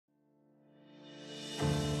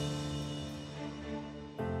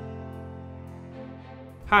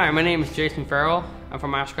Hi, my name is Jason Farrell. I'm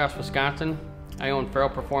from Oshkosh, Wisconsin. I own Farrell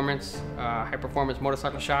Performance, high performance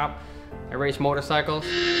motorcycle shop. I race motorcycles.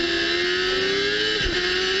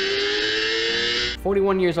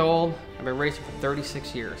 41 years old. I've been racing for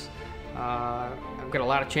 36 years. I've got a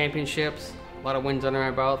lot of championships, a lot of wins under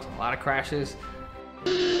my belt, a lot of crashes.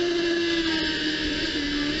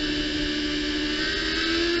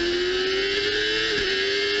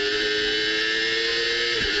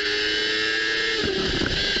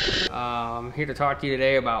 I'm here to talk to you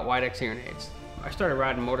today about Widex hearing aids. I started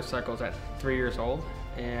riding motorcycles at 3 years old,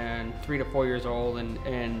 and 3 to 4 years old,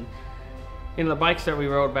 and you know, the bikes that we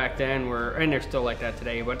rode back then were, and they're still like that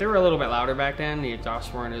today, but they were a little bit louder back then. The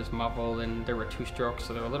exhausts weren't as muffled, and there were 2 strokes,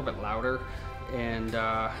 so they were a little bit louder, and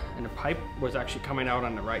the pipe was actually coming out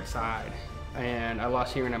on the right side, and I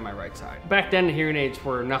lost hearing on my right side. Back then, the hearing aids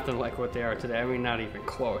were nothing like what they are today. I mean, not even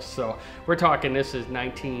close. So we're talking, this is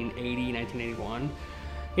 1980, 1981.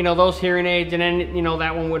 You know, those hearing aids, and then, you know,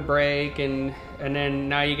 that one would break, and then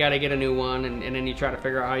now you got to get a new one, and then you try to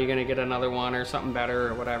figure out how you're going to get another one or something better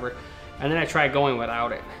or whatever. And then I tried going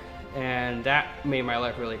without it, and that made my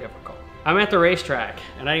life really difficult. I'm at the racetrack,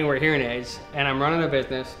 and I didn't wear hearing aids, and I'm running a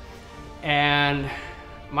business, and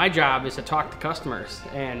my job is to talk to customers.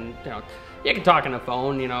 And, you know, you can talk on the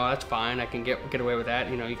phone, you know, that's fine. I can get away with that.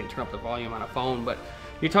 You know, you can turn up the volume on a phone, but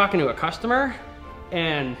you're talking to a customer,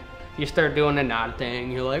 and you start doing the nod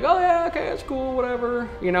thing. You're like, oh yeah, okay, that's cool, whatever,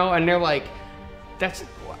 you know, and they're like, that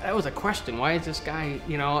was a question. Why is this guy,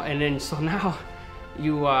 you know? And then so now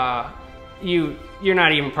you're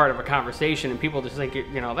not even part of a conversation, and people just think,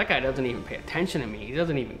 you know, that guy doesn't even pay attention to me. He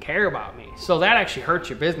doesn't even care about me. So that actually hurts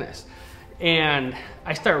your business. And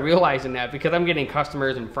I start realizing that because I'm getting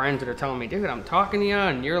customers and friends that are telling me, dude, I'm talking to you,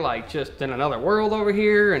 and you're like just in another world over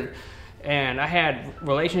here. And I had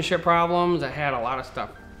relationship problems. I had a lot of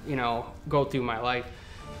stuff, you know, go through my life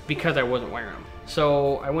because I wasn't wearing them.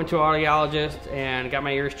 So I went to an audiologist and got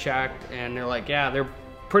my ears checked, and they're like, yeah, they're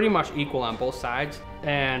pretty much equal on both sides.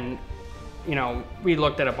 And, you know, we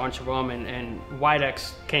looked at a bunch of them, and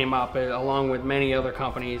Widex came up along with many other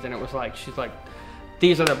companies, and it was like, she's like,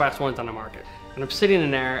 these are the best ones on the market. And I'm sitting in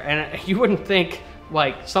there, and you wouldn't think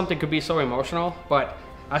like something could be so emotional, but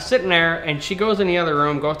I was sitting there, and she goes in the other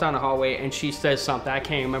room, goes down the hallway, and she says something. I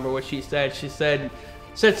can't remember what she said. She said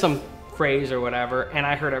some phrase or whatever, and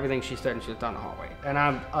I heard everything she said, and she was down the hallway. And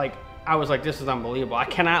I was like, this is unbelievable. I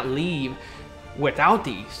cannot leave without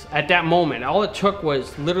these. At that moment, all it took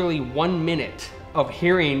was literally 1 minute of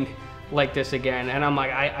hearing like this again, and I'm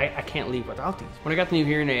like, I can't leave without these. When I got the new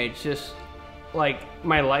hearing aids, just like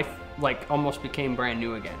my life like almost became brand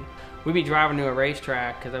new again. We'd be driving to a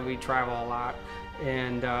racetrack because we travel a lot,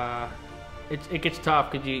 and it gets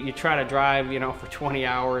tough because you try to drive, you know, for 20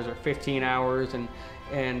 hours or 15 hours, and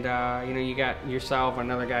you know, you got yourself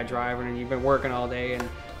another guy driving, and you've been working all day, and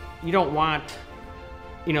you don't want,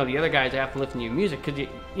 you know, the other guys to have to listen to your music because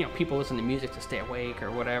you know, people listen to music to stay awake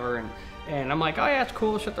or whatever, and I'm like, oh yeah, it's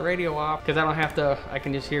cool, shut the radio off, because I don't have to, I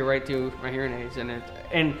can just hear right through my hearing aids.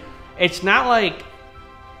 And it's not like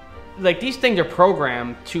these things are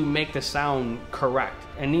programmed to make the sound correct,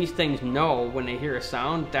 and these things know when they hear a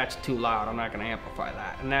sound that's too loud, I'm not going to amplify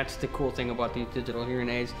that. And that's the cool thing about these digital hearing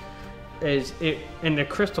aids, is and the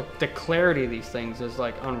clarity of these things is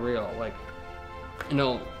like unreal. Like, you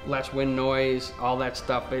know, less wind noise, all that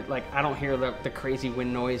stuff. Like, I don't hear the crazy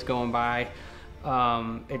wind noise going by.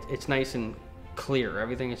 It's nice and clear.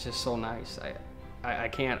 Everything is just so nice. I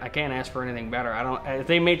can't ask for anything better. If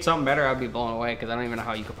they made something better, I'd be blown away, because I don't even know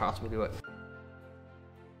how you could possibly do it.